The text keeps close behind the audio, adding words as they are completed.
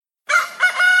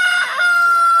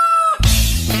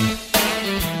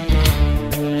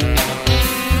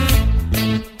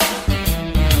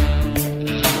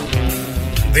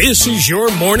This is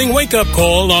your morning wake-up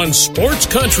call on Sports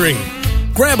Country.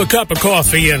 Grab a cup of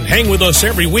coffee and hang with us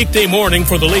every weekday morning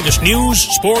for the latest news,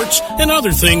 sports, and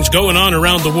other things going on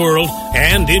around the world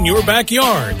and in your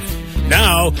backyard.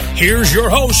 Now, here's your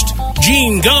host,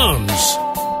 Gene Gumbs.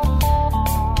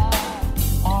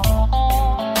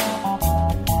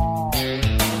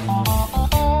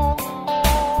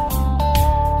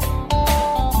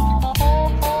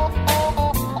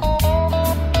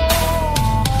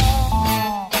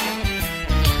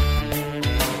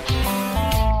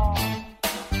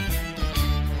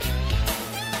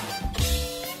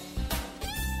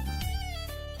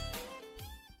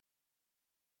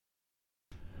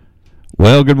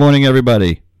 Well, good morning,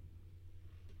 everybody.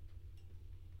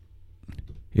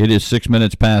 It is 6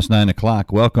 minutes past 9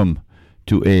 o'clock. Welcome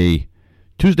to a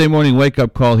Tuesday morning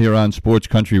wake-up call here on Sports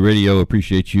Country Radio.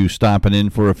 Appreciate you stopping in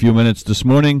for a few minutes this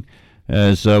morning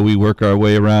as we work our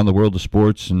way around the world of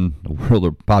sports and the world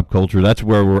of pop culture. That's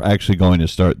where we're actually going to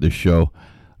start this show.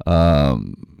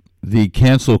 The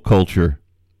cancel culture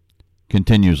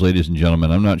continues, ladies and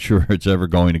gentlemen. I'm not sure it's ever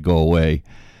going to go away.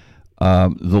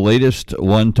 The latest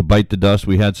one to bite the dust,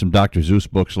 we had some Dr. Seuss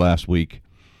books last week.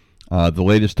 The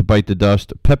latest to bite the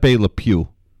dust, Pepe Le Pew.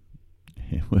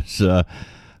 It was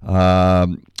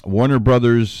Warner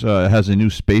Brothers has a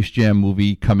new Space Jam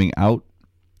movie coming out,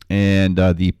 and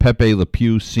the Pepe Le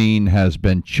Pew scene has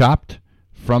been chopped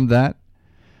from that.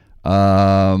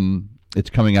 It's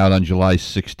coming out on July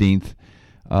 16th.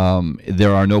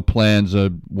 There are no plans.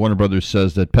 Warner Brothers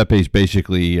says that Pepe's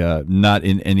basically not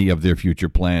in any of their future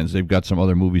plans. They've got some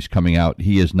other movies coming out.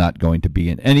 He is not going to be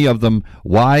in any of them.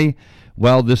 Why?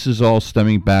 Well, this is all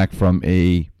stemming back from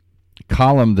a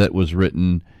column that was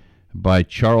written by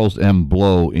Charles M.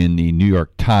 Blow in the New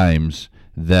York Times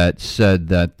that said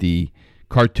that the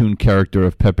cartoon character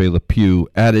of Pepe Le Pew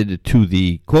added to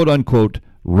the quote-unquote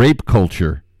rape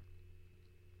culture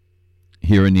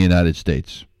here in the United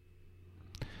States.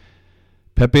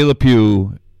 Pepe Le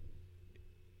Pew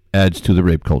adds to the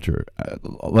rape culture.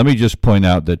 Let me just point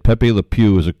out that Pepe Le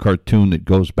Pew is a cartoon that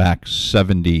goes back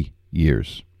 70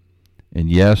 years.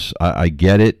 And yes, I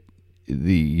get it.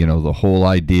 The whole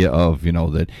idea of,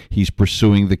 that he's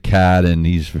pursuing the cat and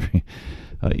he's,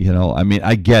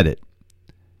 I get it.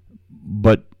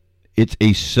 But it's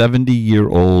a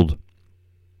 70-year-old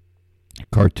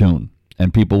cartoon.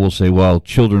 And people will say, well,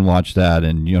 children watch that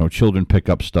and, children pick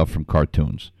up stuff from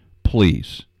cartoons.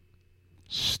 Please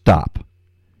stop.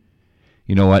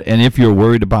 You know what? And if you're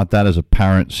worried about that as a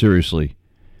parent, seriously,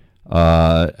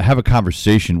 have a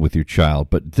conversation with your child.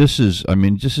 But this is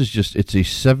just, it's a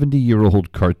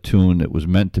 70-year-old cartoon that was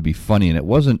meant to be funny. And it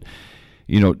wasn't,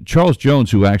 Charles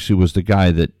Jones, who actually was the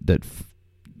guy that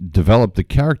developed the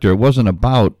character, it wasn't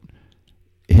about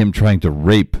him trying to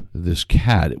rape this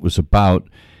cat. It was about,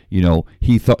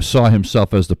 he saw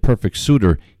himself as the perfect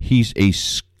suitor. He's a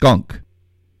skunk.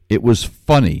 It was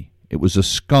funny. It was a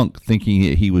skunk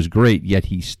thinking he was great, yet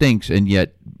he stinks, and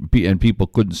people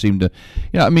couldn't seem to,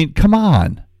 come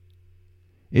on.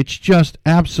 It's just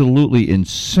absolutely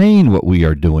insane what we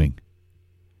are doing.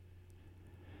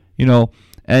 And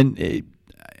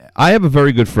I have a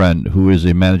very good friend who is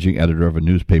a managing editor of a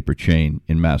newspaper chain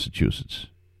in Massachusetts.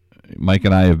 Mike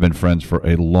and I have been friends for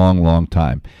a long, long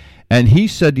time. And he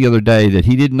said the other day that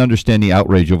he didn't understand the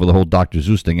outrage over the whole Dr.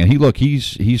 Seuss thing. And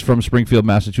he's from Springfield,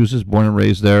 Massachusetts, born and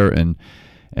raised there,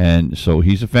 and so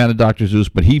he's a fan of Dr. Seuss.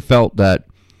 But he felt that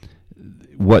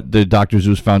what the Dr.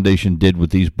 Seuss Foundation did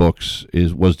with these books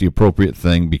was the appropriate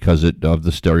thing because of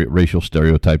the racial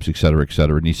stereotypes, et cetera, et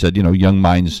cetera. And he said, young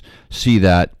minds see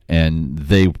that and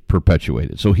they perpetuate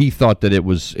it. So he thought that it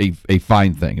was a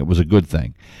fine thing. It was a good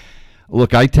thing.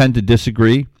 Look, I tend to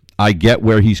disagree. I get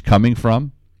where he's coming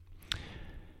from.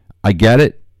 I get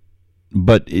it,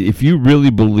 but if you really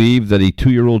believe that a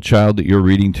 2-year-old child that you're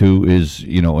reading to is,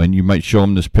 and you might show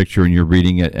him this picture and you're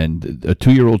reading it, and a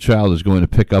 2-year-old child is going to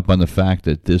pick up on the fact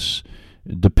that this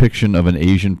depiction of an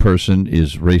Asian person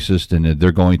is racist and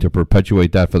they're going to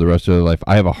perpetuate that for the rest of their life,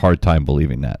 I have a hard time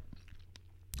believing that.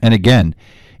 And again,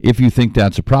 if you think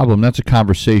that's a problem, that's a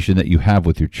conversation that you have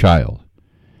with your child.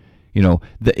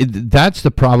 That's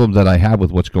the problem that I have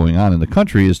with what's going on in the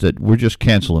country is that we're just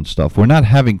canceling stuff. We're not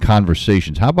having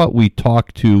conversations. How about we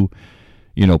talk to,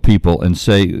 people and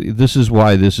say, this is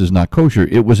why this is not kosher.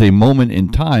 It was a moment in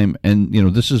time, and,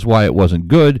 this is why it wasn't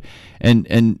good,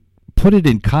 and put it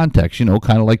in context, kind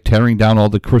of like tearing down all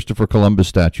the Christopher Columbus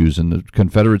statues and the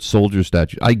Confederate soldier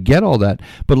statues. I get all that,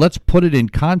 but let's put it in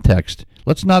context.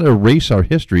 Let's not erase our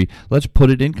history. Let's put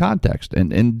it in context.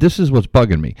 And this is what's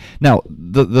bugging me. Now,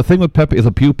 the thing with Pepe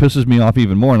Le Pew pisses me off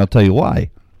even more, and I'll tell you why.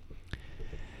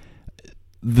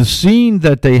 The scene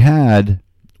that they had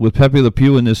with Pepe Le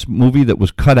Pew in this movie that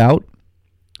was cut out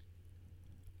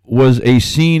was a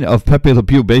scene of Pepe Le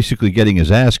Pew basically getting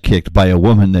his ass kicked by a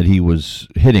woman that he was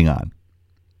hitting on.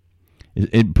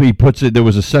 He puts it. There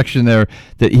was a section there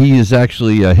that he is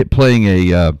actually playing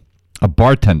a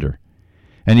bartender,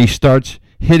 and he starts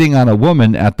hitting on a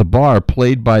woman at the bar,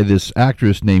 played by this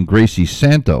actress named Gracie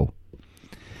Santo.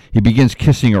 He begins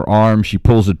kissing her arm. She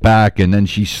pulls it back, and then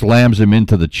she slams him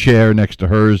into the chair next to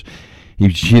hers.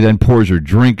 She then pours her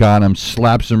drink on him,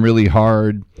 slaps him really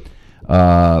hard,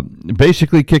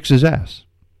 basically kicks his ass.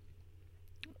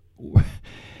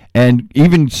 And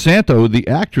even Santo, the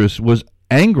actress, was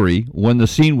angry when the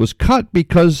scene was cut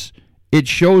because it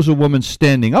shows a woman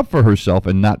standing up for herself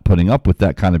and not putting up with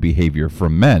that kind of behavior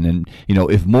from men. And,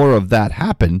 if more of that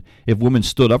happened, if women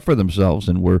stood up for themselves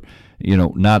and were,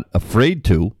 not afraid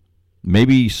to,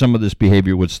 maybe some of this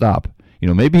behavior would stop.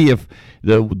 Maybe if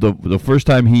the first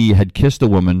time he had kissed a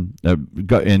woman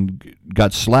and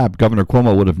got slapped, Governor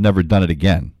Cuomo would have never done it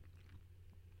again,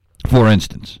 for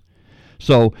instance.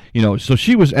 So, so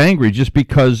she was angry just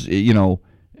because,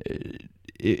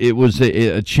 it was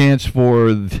a chance for,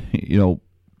 to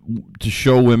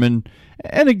show women.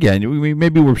 And again,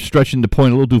 maybe we're stretching the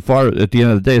point a little too far. At the end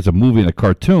of the day, it's a movie and a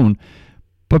cartoon,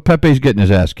 but Pepe's getting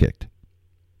his ass kicked.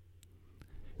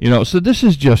 So this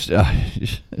is just,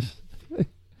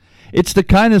 it's the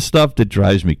kind of stuff that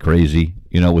drives me crazy,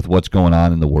 with what's going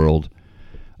on in the world.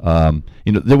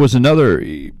 There was another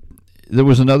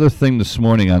thing this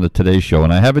morning on the Today Show,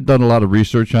 and I haven't done a lot of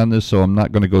research on this, so I'm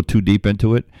not going to go too deep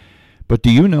into it. But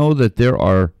do you know that there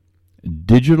are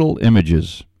digital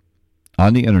images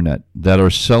on the internet that are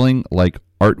selling like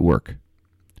artwork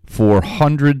for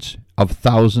hundreds of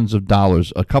thousands of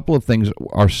dollars? A couple of things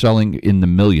are selling in the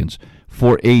millions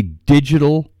for a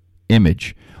digital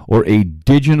image or a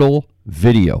digital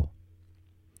video.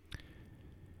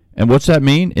 And what's that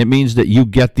mean? It means that you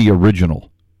get the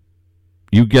original.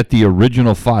 You get the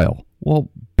original file. Well,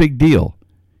 big deal.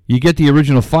 You get the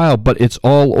original file, but it's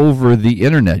all over the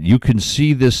internet. You can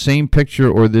see this same picture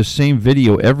or this same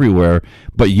video everywhere,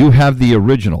 but you have the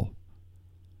original.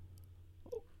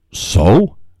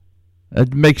 So,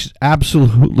 it makes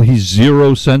absolutely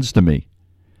zero sense to me.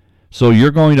 So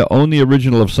you're going to own the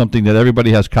original of something that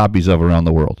everybody has copies of around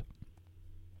the world.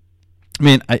 I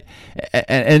mean,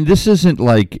 and this isn't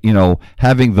like,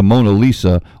 having the Mona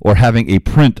Lisa or having a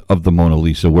print of the Mona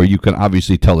Lisa where you can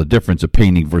obviously tell the difference, a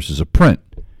painting versus a print.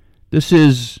 This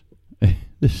is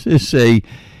a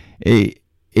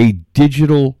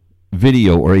digital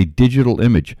video or a digital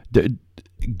image.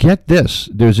 Get this.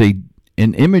 There's an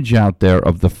image out there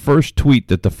of the first tweet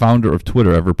that the founder of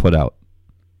Twitter ever put out.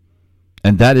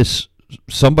 And that is,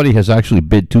 somebody has actually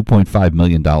bid $2.5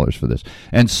 million for this.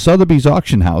 And Sotheby's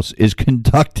Auction House is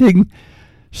conducting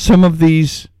some of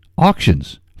these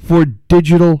auctions for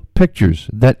digital pictures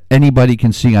that anybody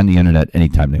can see on the internet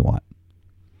anytime they want.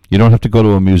 You don't have to go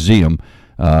to a museum,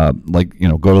 go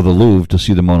to the Louvre to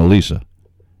see the Mona Lisa.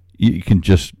 You can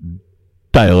just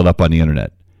dial it up on the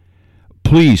internet.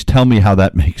 Please tell me how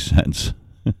that makes sense.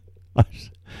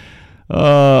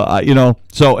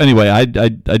 So anyway, I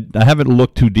haven't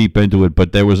looked too deep into it,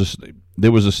 but there was a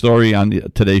story on the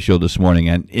Today Show this morning,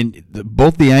 and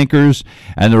both the anchors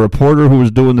and the reporter who was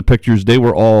doing the pictures, they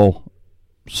were all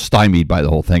stymied by the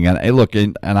whole thing. And hey, look,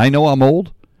 and I know I'm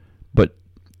old, but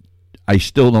I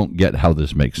still don't get how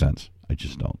this makes sense. I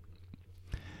just don't.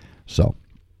 So,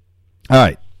 all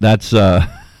right, that's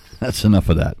enough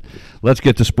of that. Let's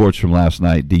get to sports from last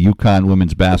night. The UConn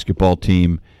women's basketball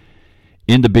team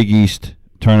in the Big East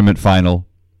tournament final,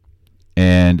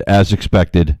 and as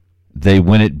expected, they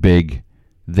win it big.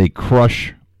 They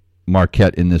crush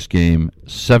Marquette in this game,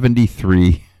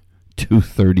 73-39.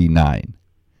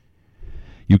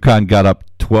 UConn got up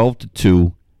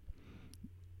 12-2,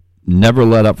 never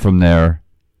let up from there,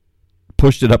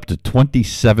 pushed it up to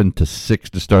 27-6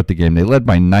 to start the game. They led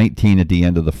by 19 at the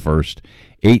end of the first,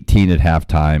 18 at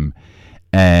halftime,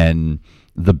 and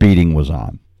the beating was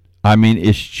on. I mean,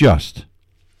 it's just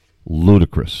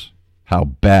ludicrous how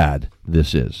bad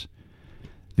this is.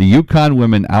 The UConn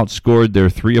women outscored their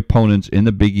three opponents in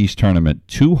the Big East tournament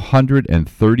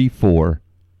 234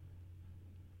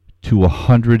 to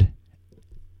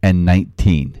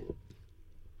 119.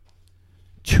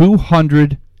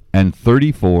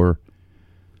 234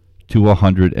 to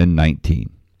 119.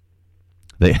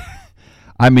 But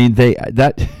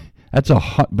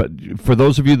for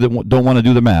those of you that don't want to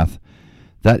do the math,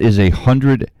 that is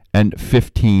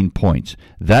 115 points.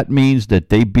 That means that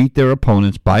they beat their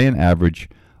opponents by an average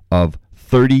of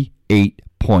 38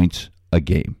 points a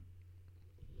game.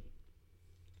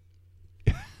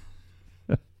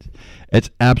 It's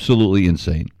absolutely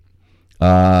insane.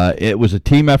 It was a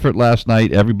team effort last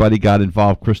night. Everybody got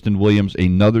involved. Kristen Williams,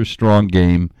 another strong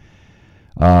game.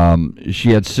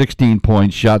 She had 16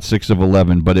 points, shot 6 of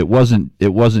 11, but it wasn't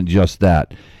just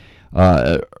that.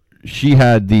 She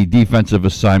had the defensive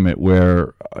assignment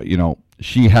where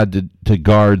she had to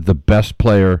guard the best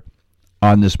player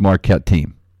on this Marquette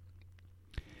team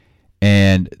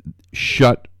and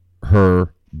shut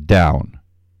her down.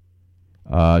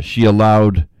 She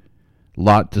allowed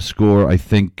Lott to score, I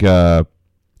think, 2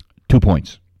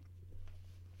 points.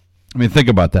 I mean, think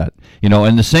about that.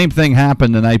 And the same thing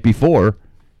happened the night before,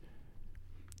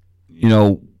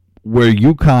 where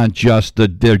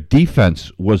UConn their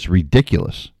defense was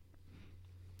ridiculous.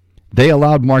 They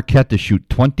allowed Marquette to shoot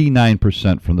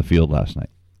 29% from the field last night.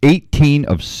 18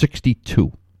 of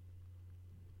 62.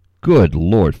 Good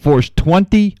Lord. Forced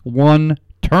 21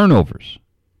 turnovers.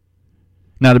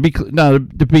 Now, to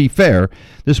be fair,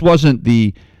 this wasn't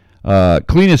the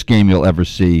cleanest game you'll ever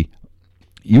see.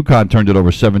 UConn turned it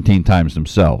over 17 times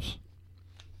themselves.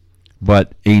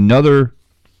 But another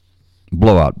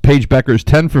blowout. Paige Beckers,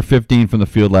 10 for 15 from the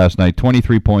field last night,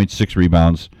 23 points, 6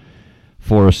 rebounds,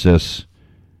 4 assists.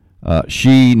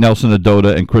 She, Nelson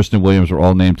Adota, and Kristen Williams were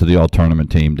all named to the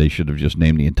all-tournament team. They should have just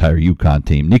named the entire UConn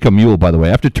team. Nika Mule, by the way,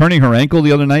 after turning her ankle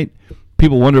the other night,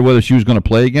 people wondered whether she was going to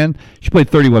play again. She played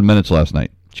 31 minutes last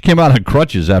night. She came out on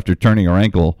crutches after turning her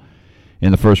ankle in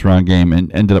the first-round game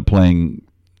and ended up playing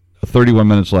 31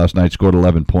 minutes last night, scored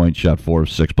 11 points, shot 4 of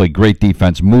 6, played great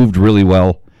defense, moved really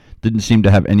well, didn't seem to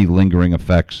have any lingering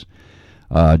effects.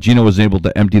 Gina was able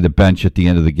to empty the bench at the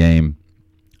end of the game.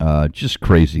 Just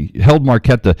crazy. Held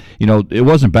Marquette to, it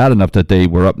wasn't bad enough that they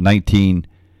were up 19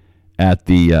 at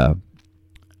the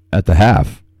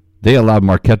half. They allowed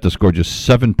Marquette to score just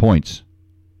 7 points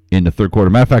in the third quarter.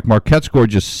 Matter of fact, Marquette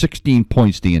scored just 16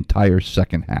 points the entire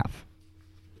second half.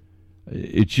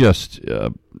 It's just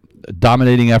a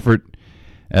dominating effort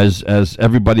as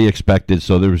everybody expected,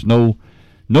 so there was no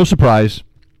surprise.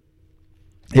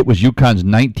 It was UConn's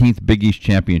 19th Big East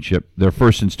championship, their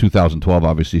first since 2012,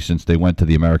 obviously, since they went to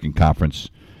the American Conference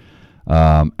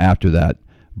after that.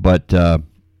 But,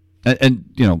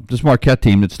 this Marquette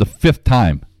team, it's the fifth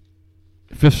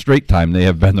straight time they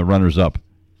have been the runners-up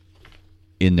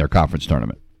in their conference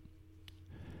tournament.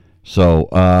 So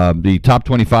the top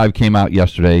 25 came out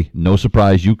yesterday. No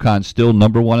surprise, UConn still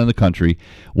number 1 in the country.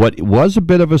 What was a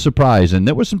bit of a surprise, and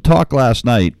there was some talk last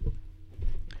night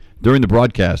during the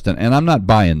broadcast, and I'm not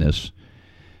buying this,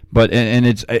 but and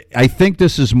it's I think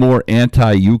this is more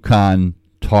anti-UConn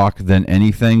talk than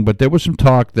anything, but there was some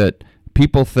talk that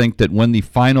people think that when the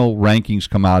final rankings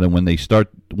come out and when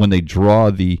they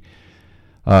draw the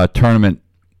tournament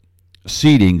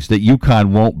seedings, that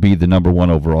UConn won't be the number 1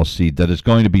 overall seed, that it's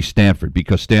going to be Stanford,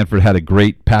 because Stanford had a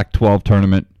great Pac-12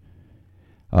 tournament.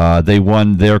 They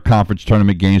won their conference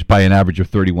tournament games by an average of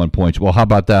 31 points. Well, how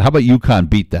about that? How about UConn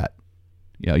beat that?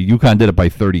 UConn did it by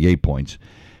 38 points,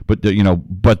 but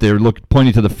they're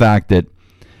pointing to the fact that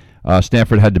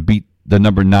Stanford had to beat the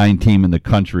number 9 team in the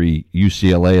country,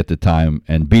 UCLA at the time,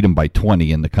 and beat them by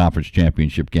 20 in the conference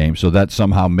championship game. So that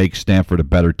somehow makes Stanford a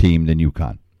better team than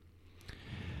UConn.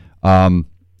 I'm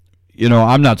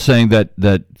not saying that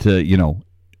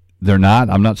they're not.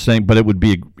 I'm not saying, but it would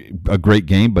be a great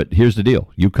game. But here's the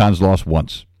deal: UConn's lost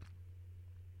once.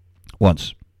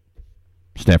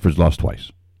 Stanford's lost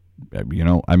twice. I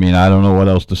don't know what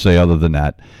else to say other than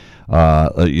that.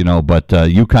 But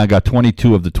UConn got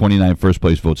 22 of the 29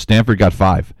 first-place votes. Stanford got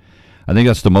 5. I think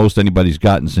that's the most anybody's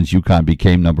gotten since UConn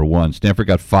became number 1. Stanford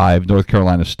got 5. North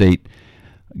Carolina State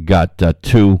got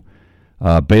 2.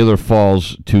 Baylor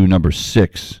falls to number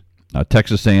 6.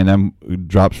 Texas A&M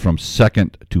drops from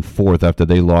 2nd to 4th after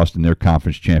they lost in their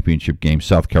conference championship game.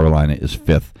 South Carolina is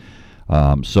 5th.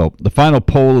 So the final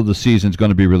poll of the season is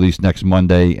going to be released next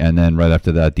Monday, and then right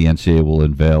after that, the NCAA will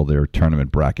unveil their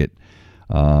tournament bracket.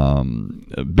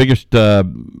 Biggest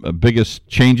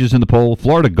changes in the poll: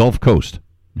 Florida Gulf Coast.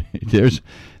 There's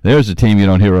a team you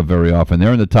don't hear of very often.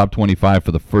 They're in the top 25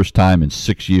 for the first time in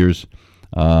 6 years.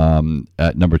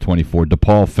 At number 24,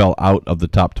 DePaul fell out of the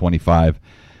top 25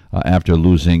 after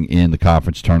losing in the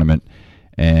conference tournament.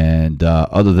 And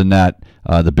other than that,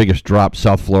 the biggest drop,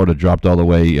 South Florida dropped all the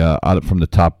way out from the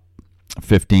top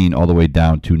 15 all the way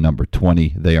down to number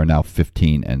 20. They are now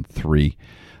 15-3.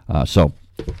 So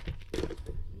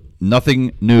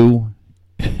nothing new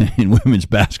in women's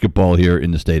basketball here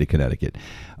in the state of Connecticut.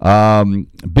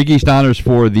 Big East honors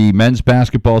for the men's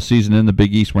basketball season in the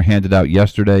Big East were handed out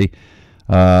yesterday.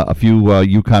 A few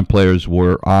UConn players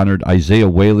were honored. Isaiah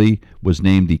Whaley was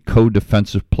named the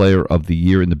co-defensive player of the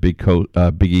year in the Big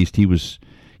East.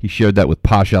 He shared that with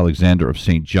Posh Alexander of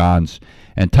St. John's.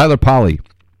 And Tyler Polley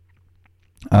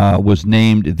was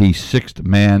named the 6th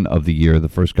man of the year, the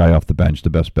first guy off the bench, the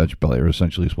best bench player,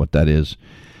 essentially is what that is.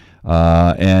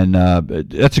 And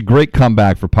that's a great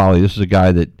comeback for Polley. This is a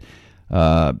guy that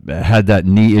had that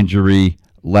knee injury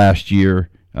last year,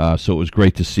 so it was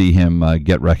great to see him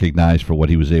get recognized for what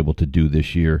he was able to do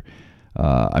this year.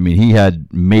 He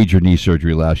had major knee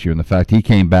surgery last year, and the fact he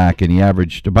came back and he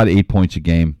averaged about 8 points a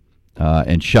game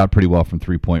and shot pretty well from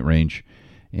three-point range,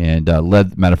 and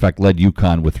led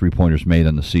UConn with three-pointers made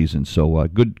on the season. So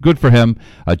good for him.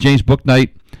 James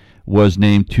Bouknight was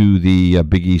named to the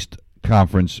Big East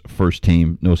Conference first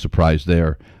team. No surprise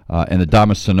there. And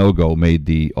Adamas Sanogo made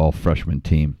the all-freshman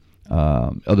team.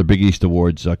 Other Big East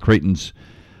awards, Creighton's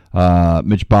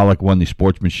Mitch Bollock won the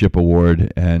Sportsmanship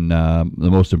Award and the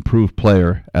Most Improved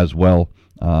Player as well.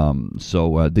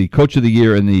 So the Coach of the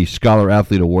Year and the Scholar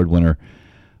Athlete Award winner,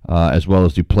 as well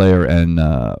as the Player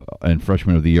and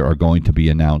Freshman of the Year, are going to be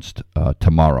announced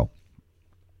tomorrow.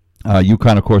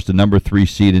 UConn, of course, the number 3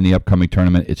 seed in the upcoming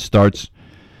tournament. It starts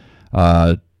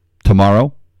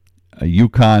tomorrow.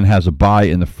 UConn has a bye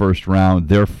in the first round.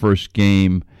 Their first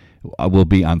game will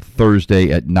be on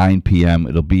Thursday at 9 p.m.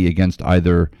 It'll be against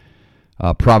either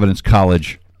Providence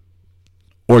College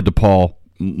or DePaul.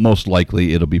 Most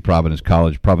likely it'll be Providence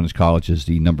College. Providence College is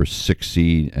the number 6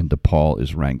 seed, and DePaul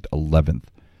is ranked 11th.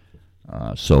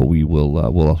 So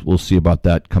we'll see about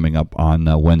that coming up on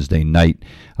Wednesday night.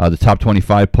 The top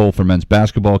 25 poll for men's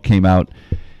basketball came out.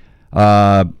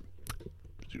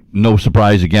 No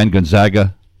surprise again,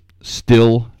 Gonzaga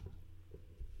still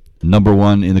number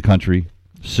 1 in the country.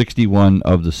 61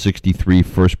 of the 63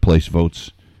 first-place votes.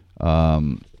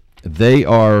 They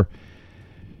are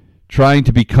trying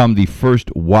to become the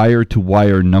first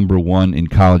wire-to-wire number 1 in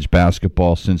college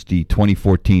basketball since the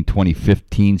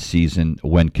 2014-2015 season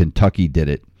when Kentucky did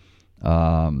it.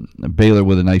 Baylor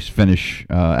with a nice finish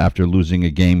after losing a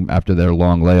game after their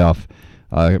long layoff.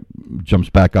 Jumps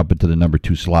back up into the number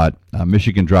 2 slot.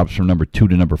 Michigan drops from number 2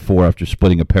 to number 4 after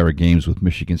splitting a pair of games with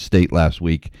Michigan State last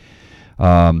week.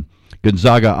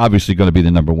 Gonzaga obviously going to be the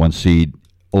number 1 seed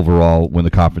overall when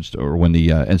the conference or when the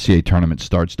NCAA tournament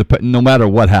starts. No matter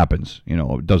what happens,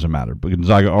 it doesn't matter. But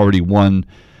Gonzaga already won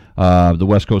the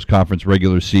West Coast Conference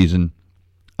regular season,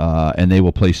 and they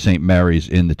will play St. Mary's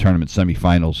in the tournament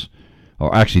semifinals.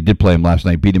 Or actually did play them last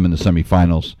night, beat them in the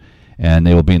semifinals. And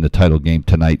they will be in the title game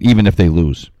tonight, even if they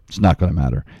lose. It's not going to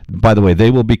matter. By the way,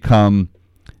 they will become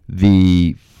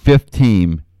the 5th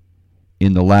team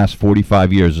in the last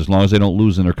 45 years, as long as they don't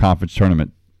lose in their conference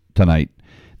tournament tonight.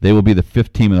 They will be the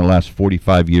 5th team in the last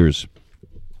 45 years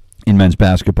in men's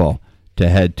basketball to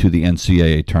head to the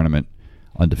NCAA tournament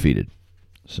undefeated.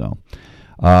 So,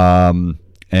 and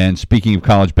speaking of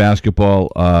college basketball,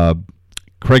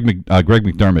 Greg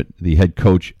McDermott, the head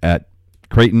coach at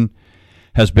Creighton,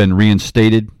 has been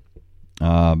reinstated.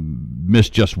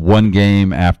 Missed just one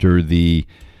game after the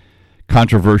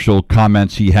controversial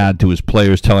comments he had to his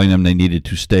players telling them they needed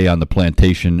to stay on the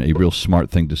plantation, a real smart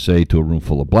thing to say to a room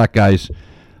full of black guys.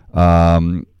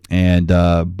 But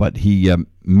he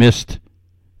missed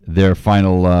their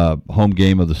final home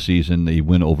game of the season, the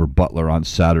win over Butler on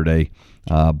Saturday.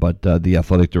 But the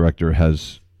athletic director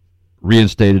has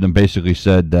reinstated him, basically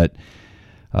said that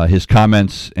his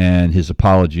comments and his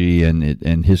apology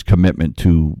and his commitment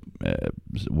to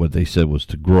what they said was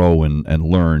to grow and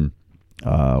learn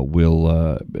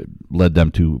led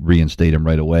them to reinstate him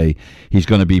right away. He's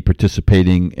going to be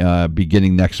participating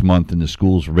beginning next month in the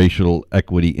school's Racial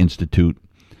Equity Institute,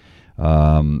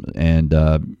 and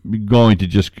going to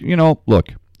just, look,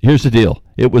 here's the deal.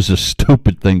 It was a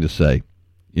stupid thing to say,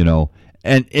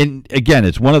 and again,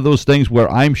 it's one of those things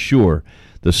where I'm sure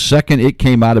the second it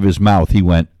came out of his mouth, he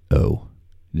went, "Oh,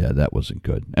 yeah, that wasn't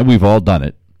good." And we've all done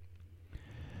it.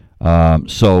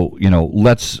 So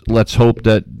let's hope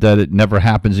that it never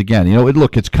happens again.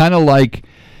 Look, it's kind of like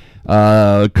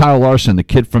Kyle Larson, the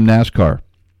kid from NASCAR,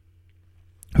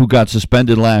 who got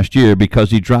suspended last year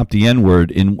because he dropped the N-word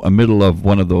in the middle of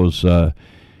one of those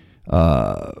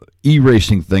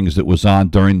e-racing things that was on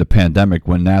during the pandemic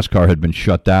when NASCAR had been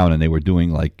shut down and they were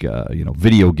doing like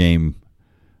video game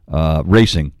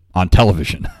racing on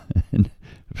television.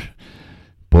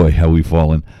 Boy, how we've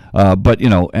fallen. But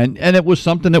and it was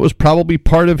something that was probably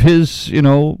part of his. He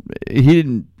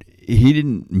didn't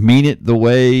mean it the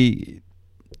way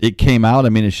it came out. I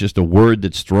mean, it's just a word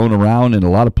that's thrown around in a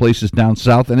lot of places down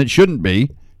south, and it shouldn't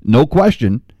be, no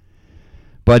question.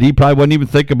 But he probably wouldn't even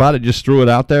think about it, just threw it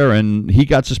out there, and he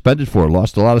got suspended for it,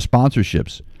 lost a lot of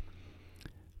sponsorships.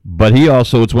 But he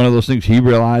also, it's one of those things, he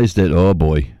realized that, oh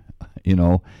boy,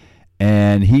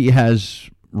 and he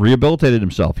has rehabilitated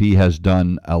himself. He has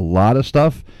done a lot of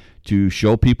stuff to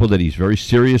show people that he's very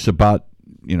serious about,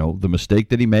 the mistake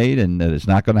that he made and that it's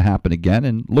not going to happen again.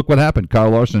 And look what happened.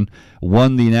 Kyle Larson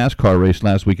won the NASCAR race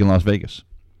last week in Las Vegas.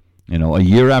 A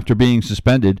year after being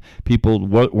suspended, people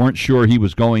weren't sure he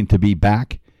was going to be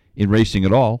back in racing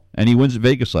at all, and he wins at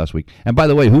Vegas last week. And by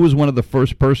the way, who was one of the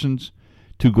first persons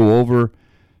to go over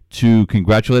to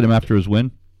congratulate him after his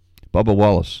win? Bubba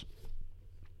Wallace,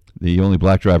 the only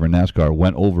black driver in NASCAR,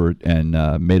 went over and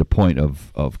made a point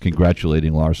of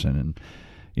congratulating Larson.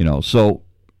 And, so,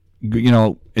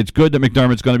 it's good that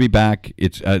McDermott's going to be back.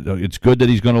 It's good that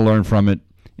he's going to learn from it.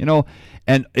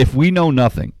 And if we know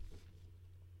nothing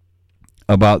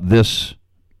about this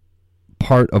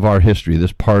part of our history,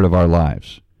 this part of our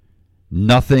lives,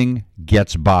 nothing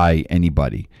gets by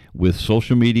anybody. With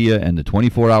social media and the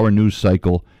 24-hour news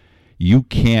cycle, you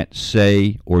can't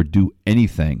say or do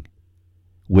anything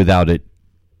without it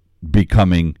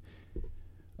becoming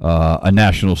a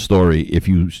national story if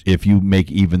you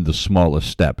make even the smallest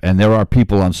step. And there are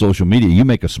people on social media, you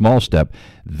make a small step,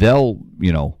 they'll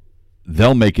make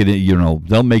it,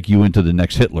 they'll make you into the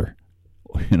next Hitler,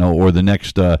 or the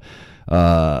next head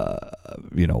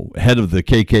of the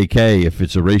KKK if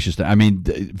it's a racist. I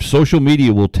mean, social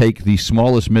media will take the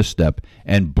smallest misstep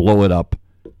and blow it up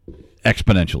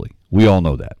exponentially. We all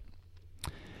know that.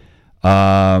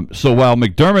 So while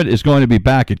McDermott is going to be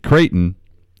back at Creighton,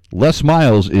 Les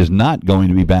Miles is not going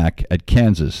to be back at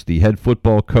Kansas. The head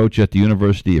football coach at the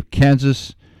University of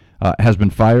Kansas has been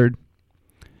fired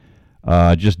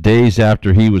just days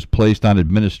after he was placed on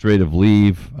administrative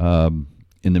leave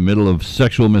in the middle of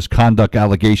sexual misconduct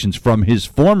allegations from his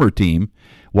former team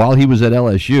while he was at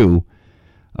LSU.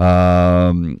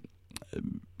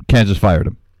 Kansas fired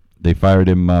him. They fired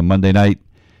him Monday night.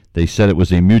 They said it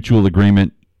was a mutual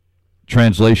agreement.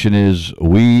 Translation is,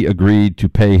 we agreed to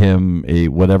pay him a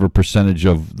whatever percentage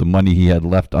of the money he had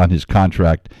left on his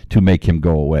contract to make him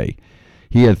go away.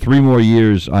 He had 3 more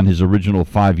years on his original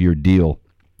 5-year deal,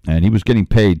 and he was getting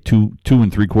paid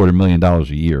 $2.75 million a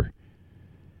year,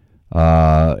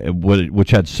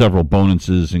 which had several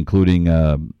bonuses, including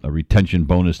a retention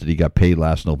bonus that he got paid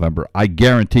last November. I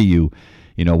guarantee you,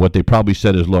 what they probably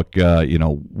said is, look,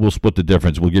 we'll split the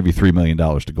difference. We'll give you $3 million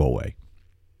to go away.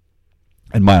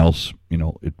 And Miles,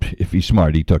 if he's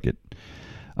smart, he took it.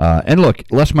 And look,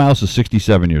 Les Miles is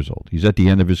 67 years old. He's at the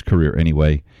end of his career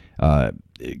anyway.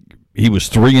 He was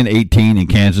 3-18 in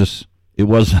Kansas. It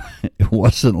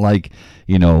wasn't like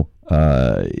he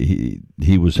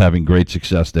was having great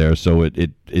success there. So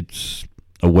it's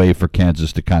a way for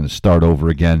Kansas to kind of start over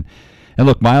again. And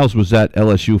look, Miles was at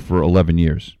LSU for 11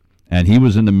 years, and he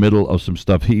was in the middle of some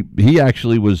stuff. He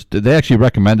actually was. They actually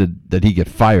recommended that he get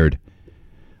fired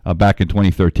back in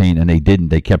 2013, and they didn't.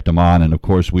 They kept him on, and of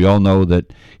course, we all know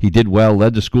that he did well,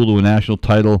 led the school to a national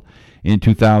title in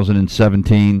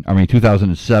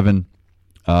 2007.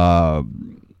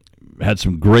 Had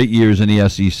some great years in the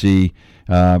SEC.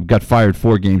 Got fired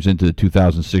 4 games into the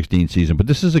 2016 season. But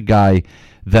this is a guy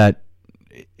that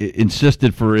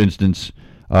insisted, for instance,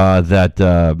 that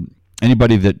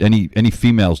any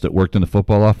females that worked in the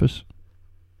football office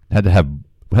had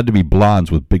to be blondes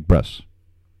with big breasts.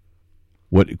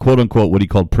 What, quote unquote, what he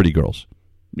called pretty girls.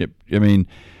 I mean,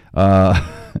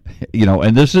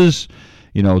 and this is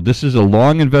a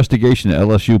long investigation that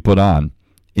LSU put on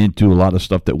into a lot of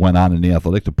stuff that went on in the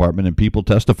athletic department, and people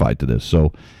testified to this.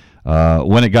 So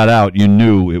when it got out, you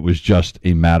knew it was just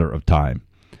a matter of time.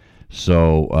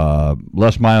 So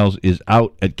Les Miles is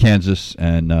out at Kansas,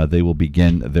 and they will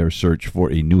begin their search for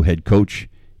a new head coach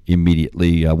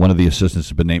immediately. One of the assistants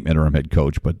has been named interim head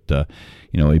coach, but a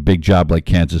big job like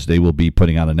Kansas, they will be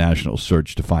putting out a national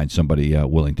search to find somebody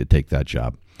willing to take that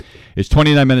job. It's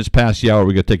 29 minutes past the hour.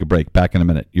 We're going to take a break. Back in a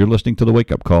minute. You're listening to the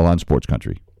Wake Up Call on Sports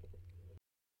Country.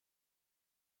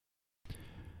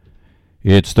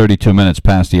 It's 32 minutes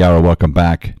past the hour. Welcome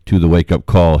back to the Wake Up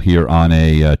Call here on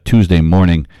a Tuesday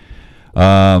morning.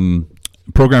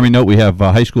 Programming note, we have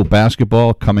high school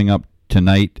basketball coming up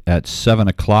tonight at 7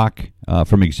 o'clock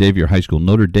from Xavier High School.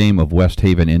 Notre Dame of West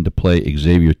Haven in to play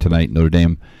Xavier tonight. Notre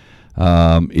Dame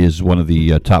is one of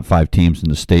the top 5 teams in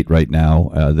the state right now.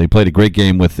 They played a great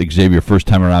game with Xavier first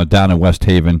time around down in West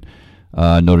Haven.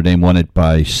 Notre Dame won it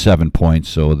by 7 points.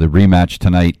 So the rematch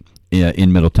tonight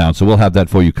in Middletown. So we'll have that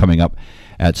for you coming up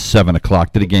at 7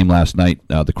 o'clock. Did a game last night.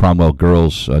 The Cromwell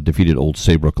girls defeated Old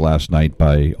Saybrook last night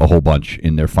by a whole bunch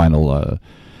in their final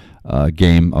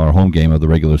game, or home game of the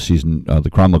regular season. The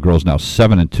Cromwell girls now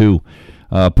 7-2,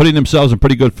 putting themselves in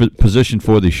pretty good position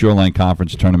for the Shoreline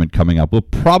Conference tournament coming up. We'll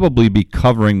probably be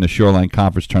covering the Shoreline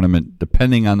Conference tournament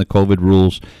depending on the COVID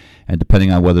rules and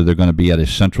depending on whether they're going to be at a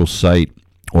central site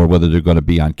or whether they're going to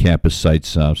be on campus sites.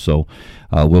 So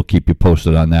we'll keep you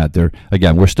posted on that.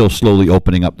 We're still slowly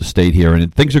opening up the state here,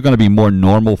 and things are going to be more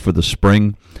normal for the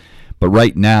spring. But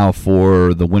right now,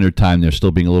 for the wintertime, they're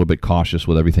still being a little bit cautious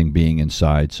with everything being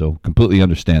inside. So completely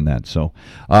understand that. So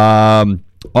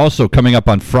also coming up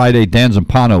on Friday, Dan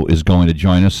Zampano is going to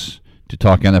join us to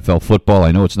talk NFL football.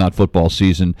 I know it's not football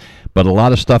season, but a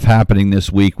lot of stuff happening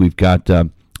this week. We've got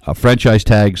franchise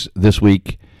tags this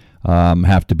week.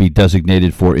 Have to be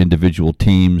designated for individual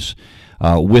teams.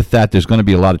 With that, there's going to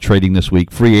be a lot of trading this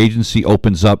week. Free agency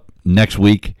opens up next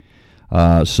week,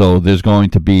 so there's going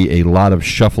to be a lot of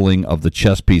shuffling of the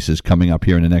chess pieces coming up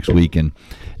here in the next week. And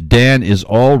Dan is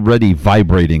already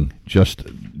vibrating just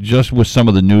with some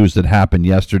of the news that happened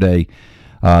yesterday.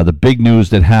 The big news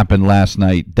that happened last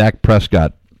night: Dak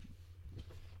Prescott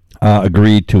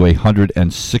agreed to a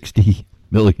 $160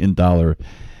 million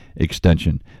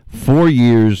extension. 4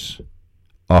 years,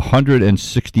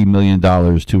 $160 million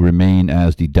to remain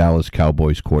as the Dallas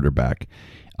Cowboys quarterback.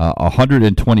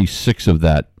 126 of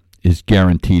that is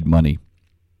guaranteed money.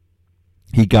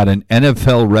 He got an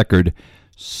NFL record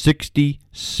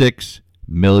 $66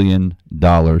 million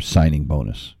signing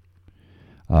bonus.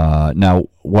 Now,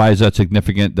 why is that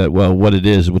significant? What it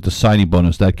is with the signing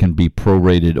bonus, that can be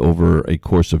prorated over a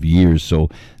course of years, so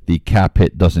the cap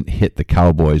hit doesn't hit the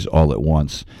Cowboys all at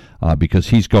once, because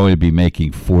he's going to be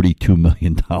making $42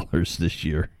 million this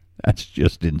year. That's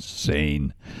just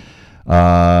insane.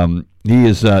 He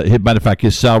is, matter of fact,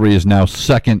 his salary is now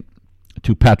second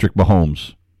to Patrick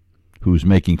Mahomes, who's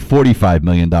making $45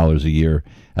 million a year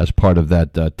as part of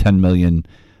that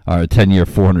 10-year,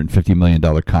 $450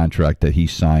 million contract that he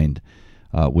signed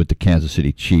with the Kansas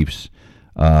City Chiefs.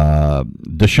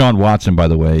 Deshaun Watson, by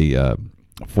the way,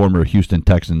 former Houston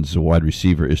Texans wide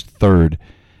receiver, is third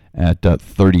at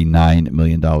 $39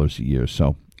 million a year.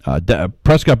 So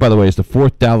Prescott, by the way, is the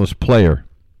fourth Dallas player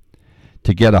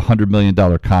to get a $100 million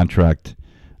contract.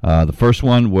 The first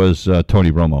one was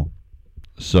Tony Romo.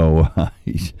 So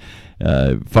he's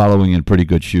following in pretty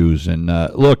good shoes. And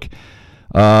look,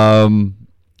 there's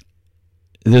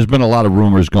been a lot of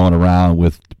rumors going around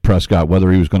with Prescott,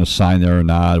 whether he was going to sign there or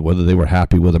not, whether they were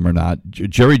happy with him or not.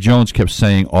 Jerry Jones kept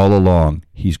saying all along,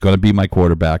 he's going to be my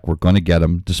quarterback. We're going to get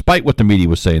him, despite what the media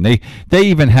was saying. They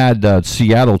even had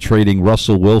Seattle trading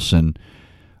Russell Wilson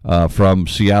from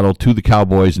Seattle to the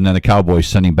Cowboys, and then the Cowboys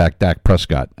sending back Dak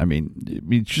Prescott. I mean,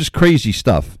 it's just crazy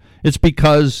stuff. It's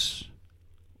because,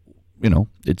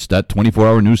 it's that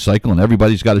 24-hour news cycle, and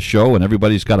everybody's got a show, and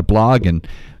everybody's got a blog, and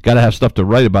got to have stuff to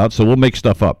write about, so we'll make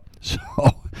stuff up.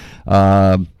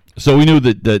 So we knew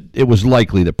that it was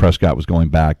likely that Prescott was going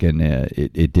back, and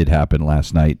it did happen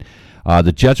last night.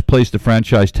 The Jets placed a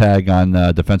franchise tag on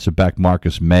defensive back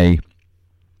Marcus May.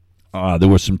 There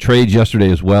were some trades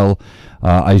yesterday as well.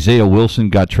 Isaiah Wilson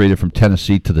got traded from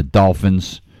Tennessee to the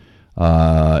Dolphins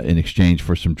in exchange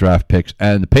for some draft picks.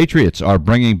 And the Patriots are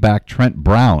bringing back Trent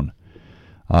Brown,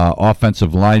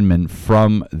 offensive lineman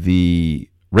from the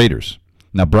Raiders.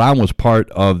 Now, Brown was part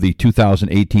of the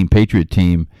 2018 Patriot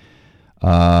team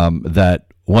that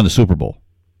won the Super Bowl.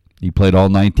 He played all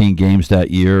 19 games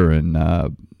that year, and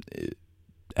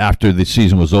after the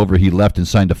season was over, he left and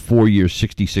signed a 4-year,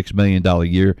 $66 million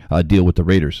year deal with the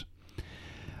Raiders.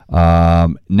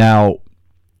 Now,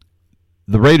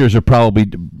 the Raiders are probably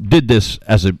did this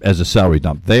as a salary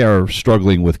dump. They are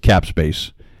struggling with cap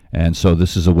space, and so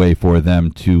this is a way for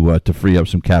them to free up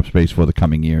some cap space for the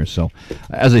coming year. So,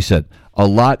 as I said, a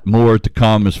lot more to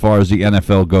come as far as the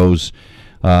NFL goes.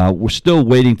 We're still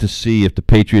waiting to see if the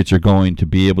Patriots are going to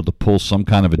be able to pull some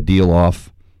kind of a deal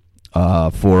off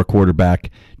for a quarterback.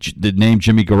 The name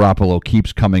Jimmy Garoppolo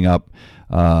keeps coming up.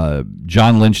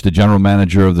 John Lynch, the general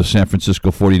manager of the San Francisco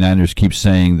 49ers, keeps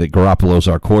saying that Garoppolo's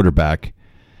our quarterback.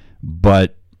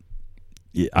 But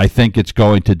I think it's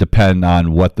going to depend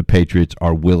on what the Patriots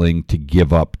are willing to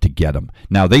give up to get him.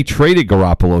 Now, they traded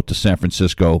Garoppolo to San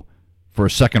Francisco for a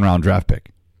second-round draft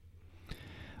pick.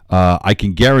 I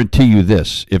can guarantee you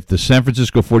this. If the San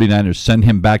Francisco 49ers send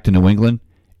him back to New England,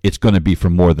 it's going to be for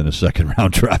more than a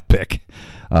second-round draft pick.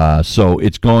 So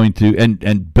it's going to –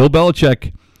 and Bill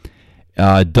Belichick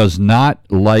does not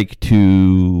like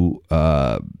to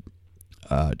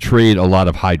trade a lot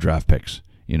of high draft picks.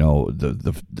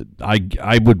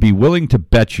 I would be willing to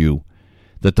bet you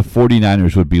that the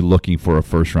 49ers would be looking for a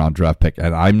first-round draft pick,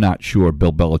 and I'm not sure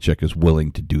Bill Belichick is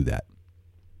willing to do that.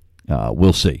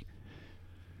 We'll see.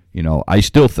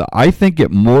 I think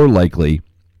it more likely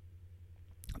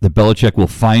that Belichick will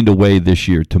find a way this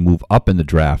year to move up in the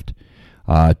draft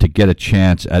to get a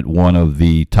chance at one of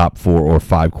the top 4 or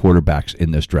 5 quarterbacks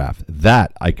in this draft.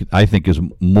 That I think is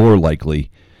more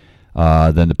likely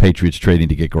than the Patriots trading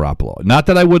to get Garoppolo. Not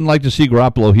that I wouldn't like to see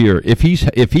Garoppolo here. If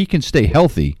he can stay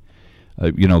healthy,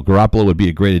 Garoppolo would be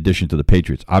a great addition to the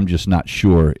Patriots. I'm just not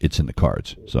sure it's in the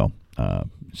cards. So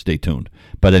stay tuned.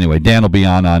 But anyway, Dan will be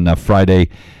on Friday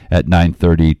at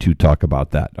 9:30 to talk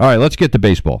about that. All right, let's get to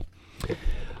baseball.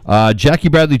 Jackie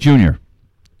Bradley Jr.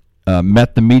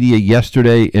 Met the media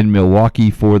yesterday in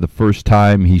Milwaukee for the first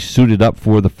time. He suited up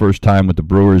for the first time with the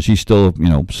Brewers. He's still,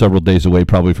 several days away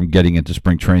probably from getting into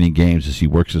spring training games as he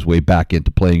works his way back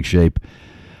into playing shape.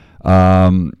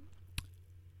 But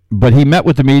he met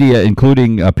with the media,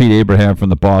 including Pete Abraham from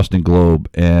the Boston Globe,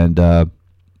 and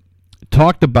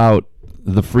talked about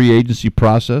the free agency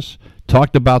process,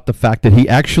 talked about the fact that he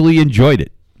actually enjoyed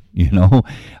it,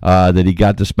 that he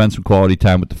got to spend some quality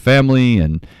time with the family,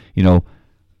 and,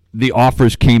 the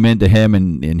offers came into him,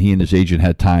 and he and his agent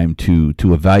had time to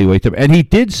evaluate them. And he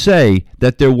did say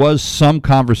that there was some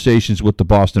conversations with the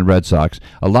Boston Red Sox.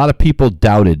 A lot of people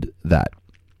doubted that.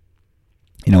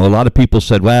 A lot of people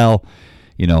said, well,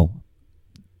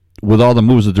 with all the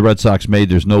moves that the Red Sox made,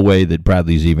 there's no way that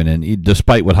Bradley's even in,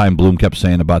 despite what Chaim Bloom kept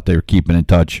saying about they're keeping in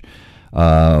touch.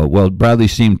 Well, Bradley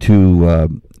seemed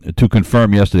to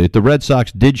confirm yesterday that the Red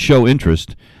Sox did show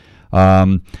interest.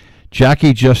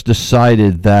 Jackie just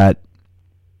decided that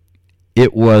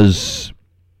it was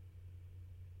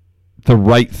the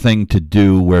right thing to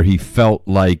do, where he felt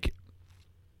like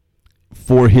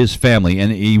for his family,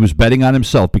 and he was betting on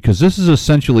himself because this is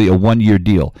essentially a one-year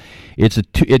deal. It's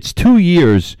 2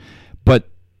 years, but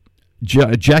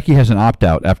Jackie has an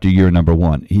opt-out after year number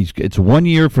one. It's 1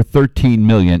 year for $13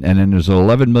 million, and then there's an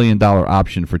 $11 million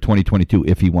option for 2022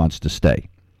 if he wants to stay.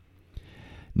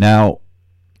 Now,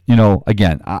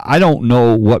 again, I don't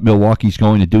know what Milwaukee's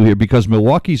going to do here because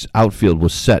Milwaukee's outfield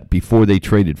was set before they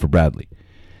traded for Bradley.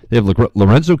 They have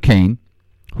Lorenzo Cain,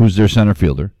 who's their center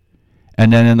fielder,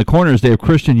 and then in the corners they have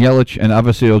Christian Yelich and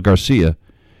Avisaíl Garcia.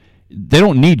 They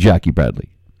don't need Jackie Bradley.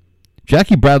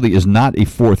 Jackie Bradley is not a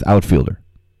fourth outfielder.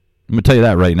 I'm going to tell you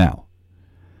that right now.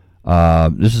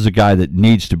 This is a guy that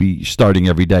needs to be starting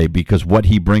every day because what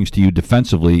he brings to you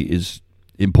defensively is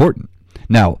important.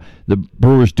 Now, the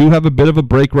Brewers do have a bit of a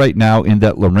break right now in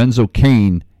that Lorenzo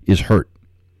Cain is hurt.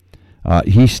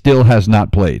 He still has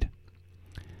not played.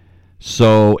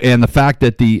 So, and the fact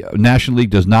that the National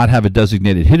League does not have a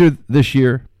designated hitter this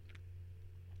year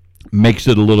makes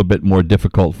it a little bit more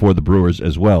difficult for the Brewers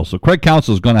as well. So Craig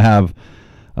Counsell is going to have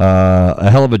a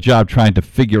hell of a job trying to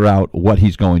figure out what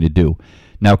he's going to do.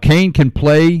 Now, Cain can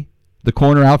play the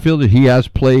corner outfielder. He has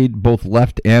played both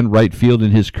left and right field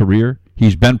in his career.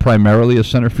 He's been primarily a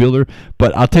center fielder.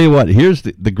 But I'll tell you what, here's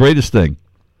the greatest thing.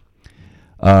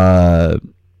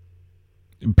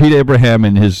 Pete Abraham,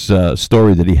 in his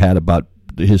story that he had about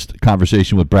his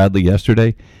conversation with Bradley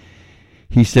yesterday,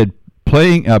 he said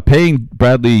paying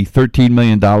Bradley $13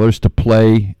 million to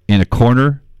play in a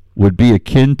corner would be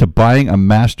akin to buying a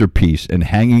masterpiece and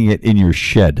hanging it in your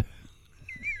shed.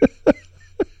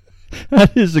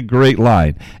 That is a great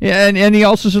line. And he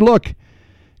also said, look,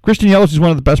 Christian Yelich is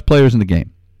one of the best players in the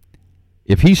game.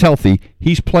 If he's healthy,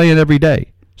 he's playing every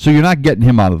day. So you're not getting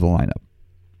him out of the lineup.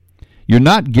 You're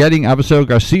not getting Avisaíl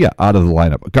Garcia out of the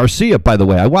lineup. Garcia, by the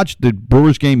way, I watched the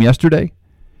Brewers game yesterday.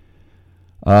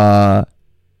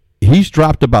 He's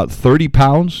dropped about 30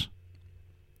 pounds,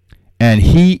 and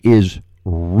he is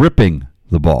ripping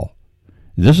the ball.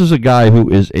 This is a guy who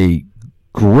is a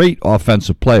great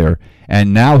offensive player,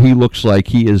 and now he looks like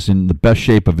he is in the best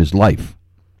shape of his life.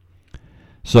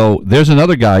 So there's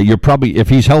another guy, you're probably, if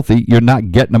he's healthy, you're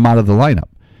not getting him out of the lineup.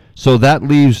 So that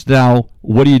leaves now,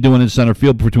 what are you doing in center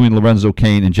field between Lorenzo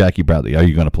Cain and Jackie Bradley? Are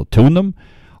you going to platoon them?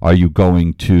 Are you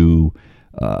going to,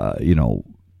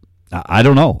 I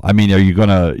don't know. I mean,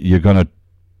 you're gonna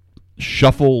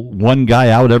shuffle one guy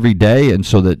out every day, and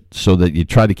so that you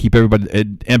try to keep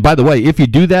everybody. And by the way, if you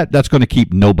do that, that's going to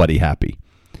keep nobody happy.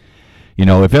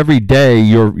 If every day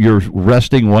you're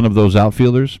resting one of those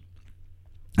outfielders,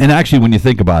 and actually, when you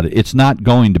think about it, it's not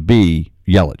going to be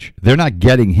Yelich. They're not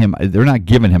giving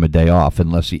him a day off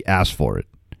unless he asks for it.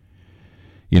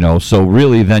 So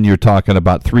really then you're talking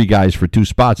about three guys for two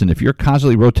spots, and if you're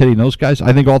constantly rotating those guys,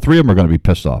 I think all three of them are going to be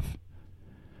pissed off.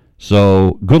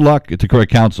 So good luck to Craig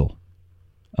Counsell.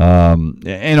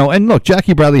 And look,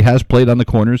 Jackie Bradley has played on the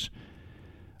corners,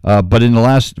 but in the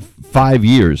last 5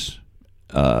 years,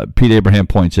 Pete Abraham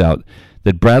points out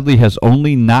that Bradley has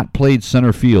only not played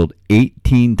center field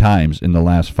 18 times in the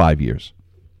last 5 years.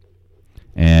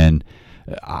 And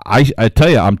I tell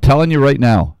you, I'm telling you right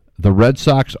now, the Red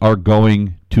Sox are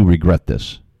going to regret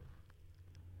this.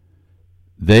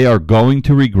 they are going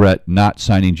to regret not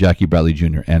signing Jackie Bradley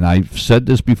Jr. And I've said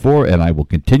this before, and I will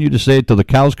continue to say it till the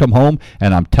cows come home.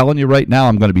 And I'm telling you right now,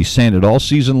 I'm going to be saying it all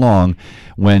season long.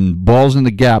 When balls in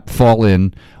the gap fall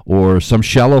in, or some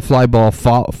shallow fly ball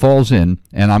falls in,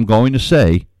 and I'm going to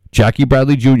say Jackie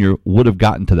Bradley Jr. would have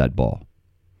gotten to that ball.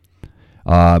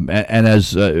 And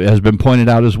as has been pointed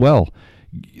out as well,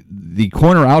 the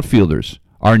corner outfielders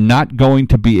are not going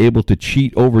to be able to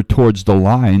cheat over towards the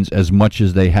lines as much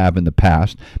as they have in the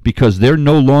past, because they're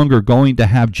no longer going to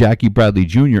have Jackie Bradley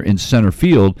Jr. in center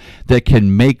field that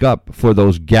can make up for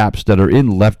those gaps that are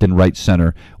in left and right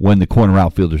center when the corner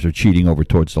outfielders are cheating over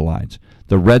towards the lines.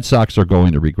 The Red Sox are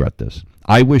going to regret this.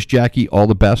 I wish Jackie all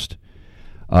the best.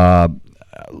 I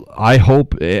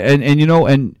hope,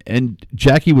 and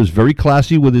Jackie was very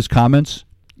classy with his comments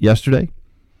yesterday.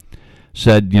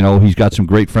 Said, he's got some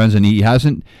great friends, and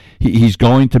he's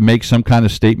going to make some kind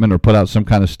of statement or put out some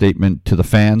kind of statement to the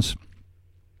fans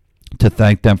to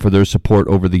thank them for their support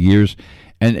over the years.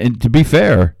 And to be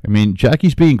fair, I mean,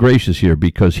 Jackie's being gracious here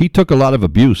because he took a lot of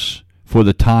abuse for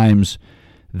the times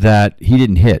that he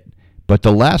didn't hit. But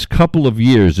the last couple of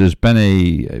years, there's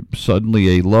been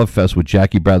suddenly a love fest with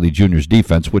Jackie Bradley Jr.'s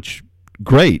defense, which,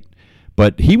 great.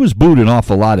 But he was booed an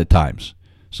awful lot at times.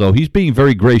 So he's being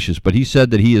very gracious, but he said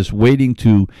that he is waiting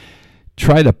to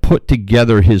try to put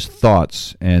together his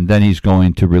thoughts, and then he's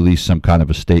going to release some kind of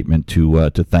a statement to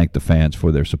thank the fans for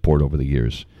their support over the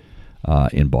years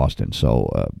in Boston.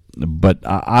 So, but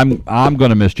I'm going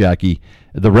to miss Jackie.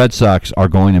 The Red Sox are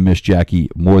going to miss Jackie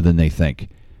more than they think.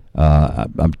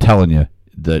 I'm telling you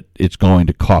that it's going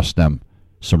to cost them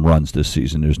some runs this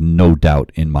season. There's no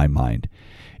doubt in my mind.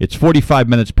 It's 45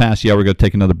 minutes past the hour. We're going to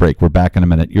take another break. We're back in a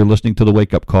minute. You're listening to the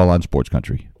Wake Up Call on Sports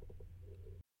Country.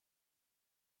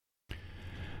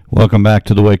 Welcome back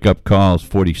to the Wake Up Call. It's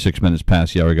 46 minutes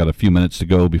past the hour. We got a few minutes to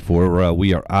go before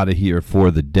we are out of here for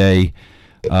the day.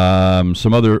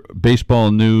 Some other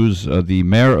baseball news. The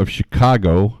mayor of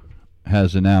Chicago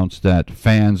has announced that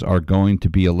fans are going to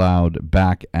be allowed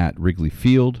back at Wrigley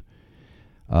Field.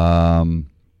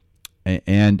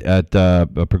 And at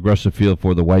a Progressive Field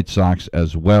for the White Sox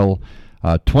as well.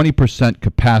 20%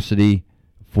 capacity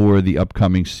for the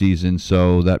upcoming season,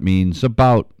 so that means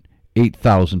about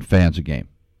 8,000 fans a game.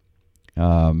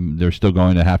 They're still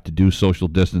going to have to do social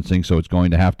distancing, so it's going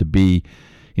to have to be,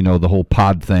 the whole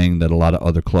pod thing that a lot of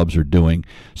other clubs are doing.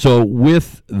 So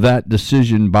with that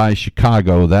decision by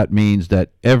Chicago, that means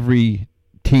that every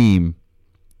team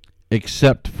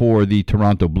except for the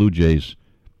Toronto Blue Jays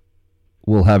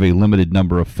will have a limited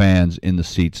number of fans in the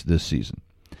seats this season.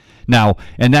 Now,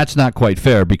 and that's not quite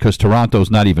fair because Toronto's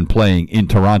not even playing in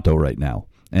Toronto right now.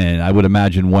 And I would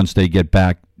imagine once they get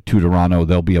back to Toronto,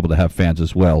 they'll be able to have fans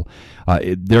as well.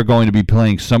 They're going to be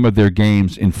playing some of their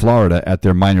games in Florida at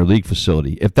their minor league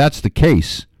facility. If that's the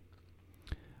case,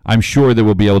 I'm sure there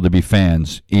will be able to be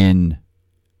fans in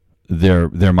their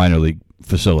minor league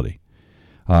facility.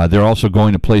 They're also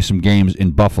going to play some games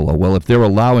in Buffalo. Well, if they're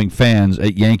allowing fans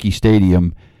at Yankee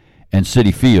Stadium and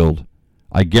Citi Field,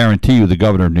 I guarantee you the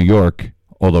governor of New York,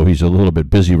 although he's a little bit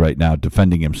busy right now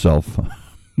defending himself,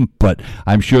 but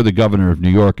I'm sure the governor of New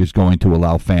York is going to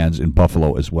allow fans in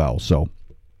Buffalo as well. So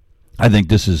I think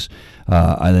this is,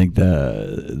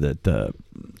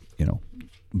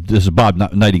 this is Bob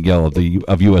Nightingale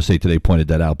of USA Today pointed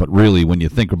that out. But really, when you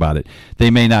think about it,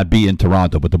 they may not be in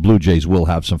Toronto, but the Blue Jays will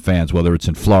have some fans, whether it's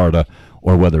in Florida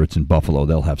or whether it's in Buffalo.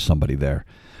 They'll have somebody there.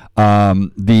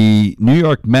 The New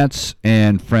York Mets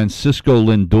and Francisco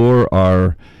Lindor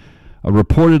are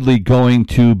reportedly going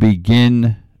to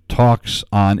begin talks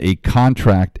on a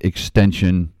contract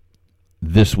extension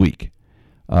this week.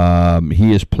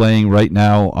 He is playing right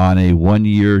now on a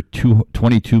 1-year,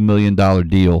 $22 million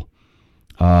deal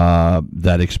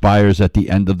that expires at the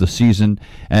end of the season.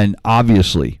 And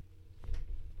obviously,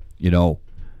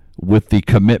 with the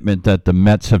commitment that the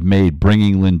Mets have made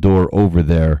bringing Lindor over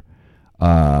there,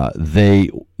 they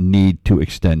need to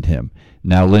extend him.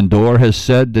 Now, Lindor has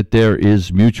said that there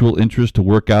is mutual interest to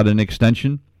work out an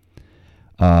extension.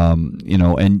 You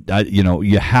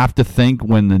have to think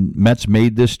when the Mets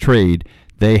made this trade,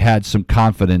 they had some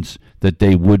confidence that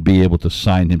they would be able to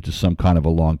sign him to some kind of a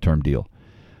long-term deal.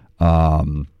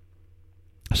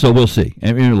 So we'll see.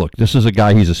 I mean, look, this is a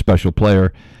guy, he's a special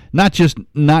player, not just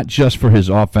for his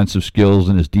offensive skills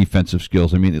and his defensive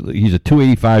skills. I mean, he's a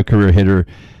 .285 career hitter,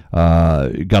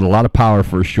 got a lot of power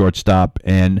for a shortstop,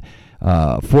 and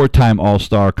 4-time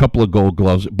All-Star, a couple of Gold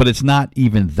Gloves, but it's not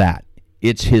even that.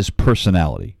 It's his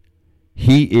personality.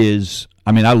 He is,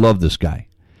 I love this guy.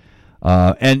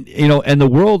 And the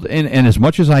world, and as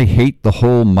much as I hate the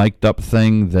whole mic'd up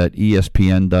thing that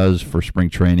ESPN does for spring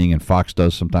training and Fox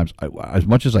does sometimes, as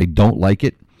much as I don't like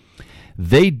it,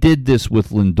 they did this with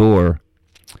Lindor.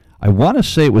 I want to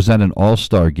say it was at an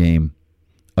All-Star game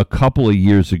a couple of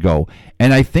years ago,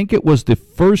 and I think it was the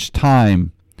first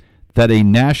time that a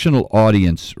national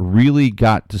audience really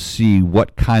got to see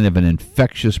what kind of an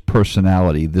infectious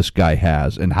personality this guy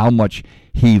has and how much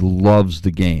he loves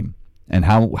the game and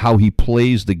how he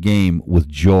plays the game with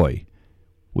joy,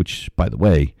 which, by the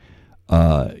way,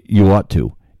 you ought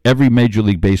to. Every Major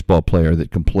League Baseball player that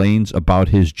complains about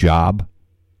his job,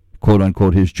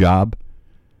 quote-unquote his job,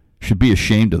 should be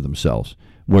ashamed of themselves,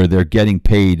 where they're getting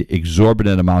paid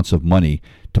exorbitant amounts of money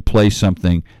to play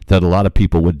something that a lot of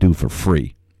people would do for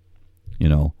free.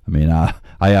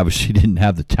 I obviously didn't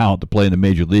have the talent to play in the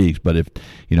major leagues, but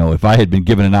if I had been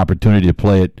given an opportunity to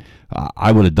play it,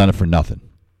 I would have done it for nothing.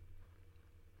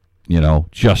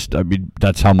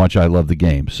 That's how much I love the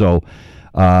game. So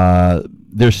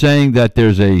they're saying that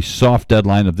there's a soft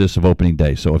deadline of opening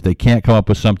day. So if they can't come up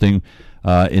with something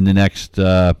in the next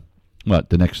the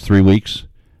next 3 weeks,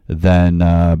 then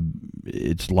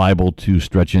it's liable to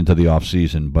stretch into the off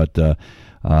season. But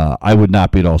I would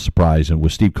not be at all surprised. And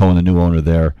with Steve Cohen, the new owner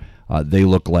there, they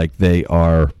look like they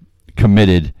are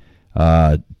committed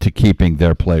to keeping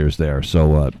their players there.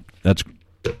 So it's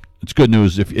good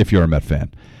news if you're a Met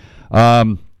fan.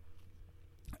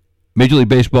 Major League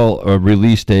Baseball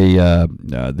released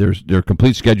their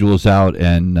complete schedule is out,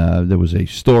 and there was a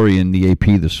story in the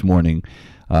AP this morning,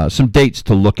 some dates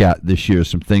to look at this year,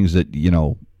 some things that,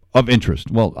 of interest.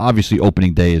 Well, obviously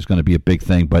opening day is going to be a big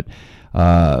thing, but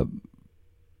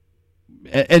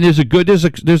and there's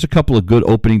a couple of good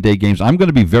opening day games. I'm going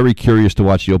to be very curious to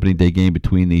watch the opening day game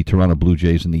between the Toronto Blue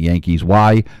Jays and the Yankees.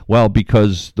 Why? Well,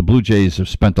 because the Blue Jays have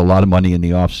spent a lot of money in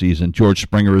the offseason. George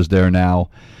Springer is there now.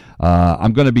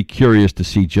 I'm going to be curious to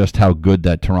see just how good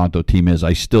that Toronto team is.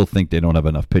 I still think they don't have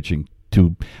enough pitching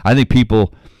to. I think a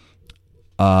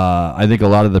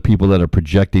lot of the people that are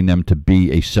projecting them to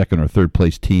be a second or third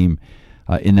place team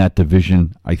in that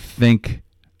division, I think,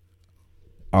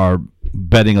 are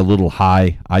betting a little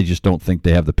high. I just don't think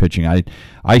they have the pitching.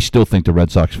 I still think the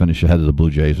Red Sox finish ahead of the Blue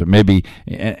Jays. Or maybe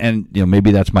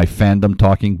maybe that's my fandom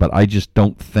talking, but I just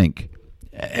don't think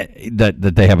that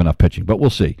they have enough pitching. But we'll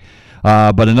see.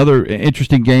 But another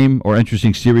interesting game or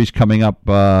interesting series coming up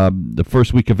the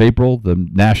first week of April. The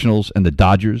Nationals and the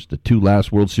Dodgers, the two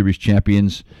last World Series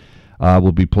champions,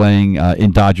 will be playing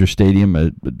in Dodger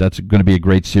Stadium. That's going to be a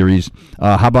great series.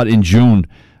 How about in June?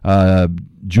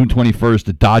 June 21st,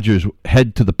 the Dodgers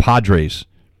head to the Padres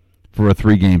for a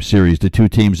 3-game series. The two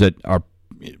teams that are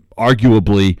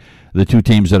arguably the two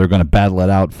teams that are going to battle it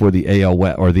out for the AL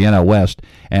West, or the NL West,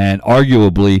 and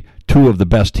arguably two of the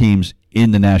best teams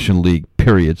in the National League,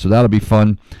 period. So that'll be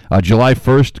fun. July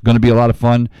 1st, going to be a lot of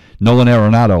fun. Nolan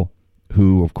Arenado,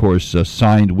 who, of course,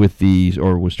 signed with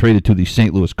was traded to the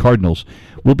St. Louis Cardinals,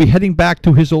 will be heading back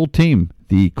to his old team.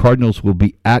 The Cardinals will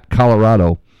be at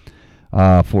Colorado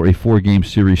for a 4-game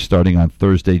series starting on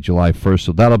Thursday, July 1st.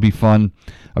 So that'll be fun.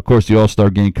 Of course, the All-Star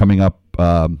game coming up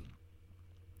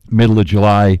middle of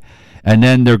July. And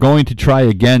then they're going to try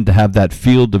again to have that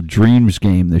Field of Dreams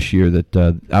game this year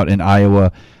that out in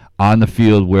Iowa, on the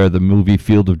field where the movie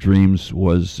Field of Dreams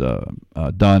was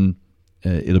done.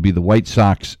 It'll be the White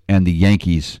Sox and the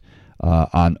Yankees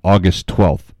on August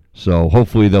 12th. So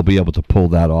hopefully they'll be able to pull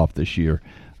that off this year.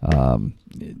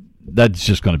 That's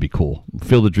just going to be cool.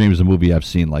 Field of Dreams is a movie I've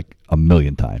seen like a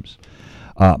million times.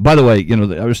 By the way,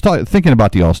 I was thinking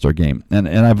about the All-Star game, and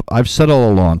I've said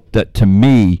all along that to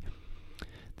me,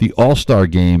 the All-Star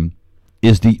game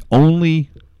is the only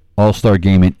All-Star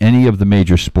game in any of the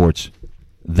major sports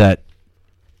that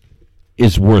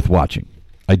is worth watching.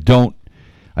 I don't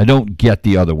get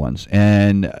the other ones,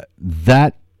 and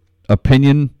that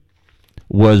opinion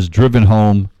was driven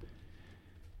home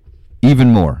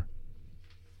even more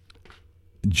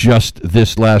just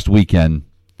this last weekend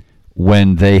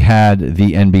when they had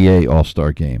the NBA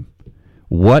All-Star game.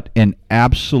 What an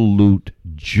absolute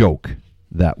joke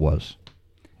that was.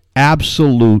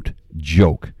 Absolute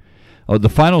joke. The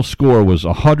final score was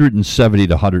 170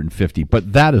 to 150,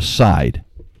 but that aside,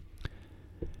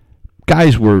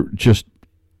 guys were just,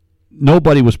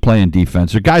 nobody was playing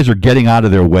defense. The guys are getting out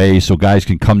of their way so guys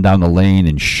can come down the lane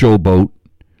and showboat,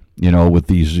 with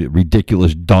these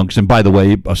ridiculous dunks. And by the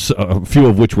way, a few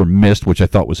of which were missed, which I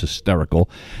thought was hysterical.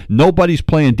 Nobody's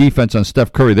playing defense on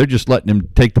Steph Curry. They're just letting him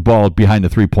take the ball behind the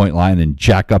three-point line and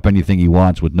jack up anything he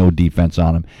wants with no defense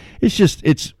on him. It's just,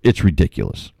 it's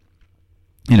ridiculous.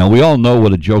 We all know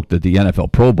what a joke that the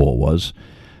NFL Pro Bowl was,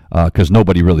 because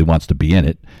nobody really wants to be in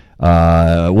it.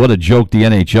 What a joke the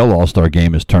NHL All-Star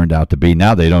Game has turned out to be.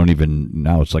 Now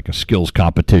it's like a skills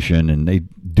competition, and they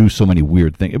do so many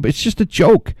weird things. It's just a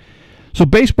joke. So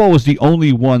baseball was the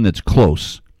only one that's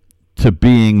close to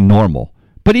being normal.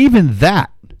 But even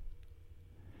that,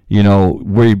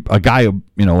 where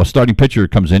a starting pitcher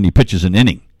comes in, he pitches an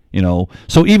inning,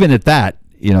 So even at that,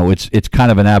 it's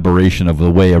kind of an aberration of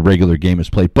the way a regular game is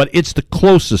played. But it's the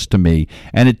closest to me,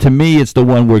 and to me, it's the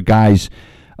one where guys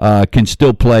can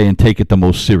still play and take it the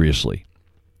most seriously.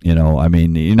 You're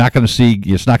not going to see.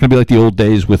 It's not going to be like the old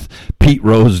days with Pete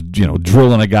Rose,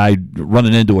 drilling a guy,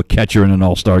 running into a catcher in an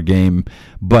All-Star game.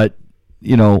 But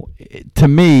to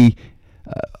me,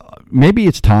 maybe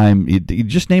it's time you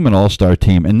just name an All-Star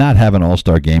team and not have an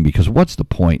All-Star game, because what's the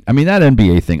point? I mean, that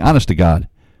NBA thing, honest to God,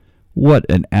 what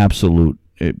an absolute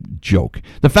joke.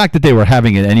 The fact that they were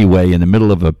having it anyway in the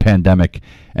middle of a pandemic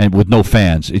and with no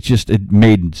fans, it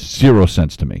made zero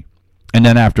sense to me. And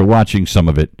then after watching some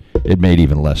of it, it made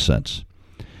even less sense.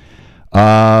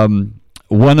 One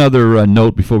other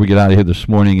note before we get out of here this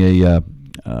morning,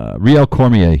 Riel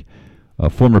Cormier, a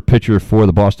former pitcher for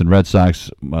the Boston Red Sox,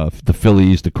 the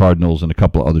Phillies, the Cardinals, and a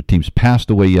couple of other teams, passed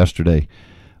away yesterday.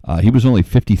 He was only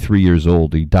 53 years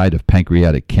old. He died of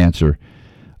pancreatic cancer.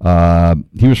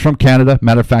 He was from Canada.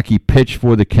 Matter of fact, he pitched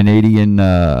for the Canadian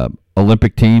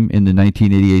Olympic team in the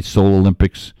 1988 Seoul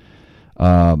Olympics.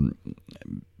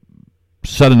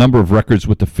 Set a number of records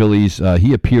with the Phillies.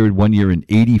 He appeared one year in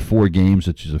 84 games,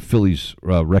 which is a Phillies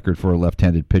record for a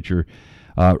left-handed pitcher.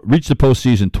 Reached the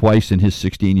postseason twice in his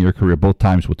 16-year career, both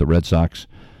times with the Red Sox.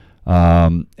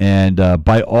 And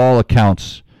by all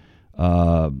accounts,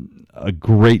 a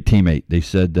great teammate. They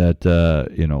said that,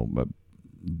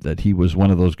 that he was one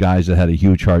of those guys that had a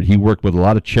huge heart. He worked with a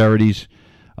lot of charities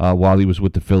while he was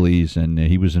with the Phillies, and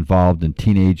he was involved in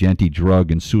teenage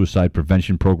anti-drug and suicide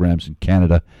prevention programs in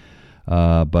Canada.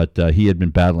 But he had been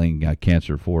battling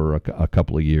cancer for a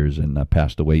couple of years and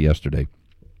passed away yesterday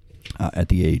at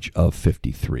the age of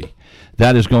 53.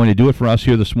 That is going to do it for us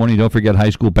here this morning. Don't forget high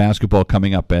school basketball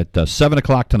coming up at 7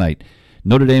 o'clock tonight.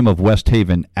 Notre Dame of West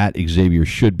Haven at Xavier.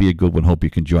 Should be a good one. Hope you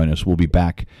can join us. We'll be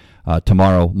back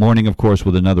tomorrow morning, of course,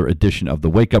 with another edition of the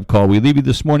Wake Up Call. We leave you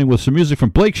this morning with some music from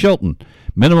Blake Shelton,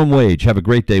 Minimum Wage. Have a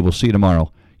great day. We'll see you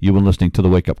tomorrow. You've been listening to the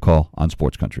Wake Up Call on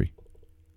Sports Country.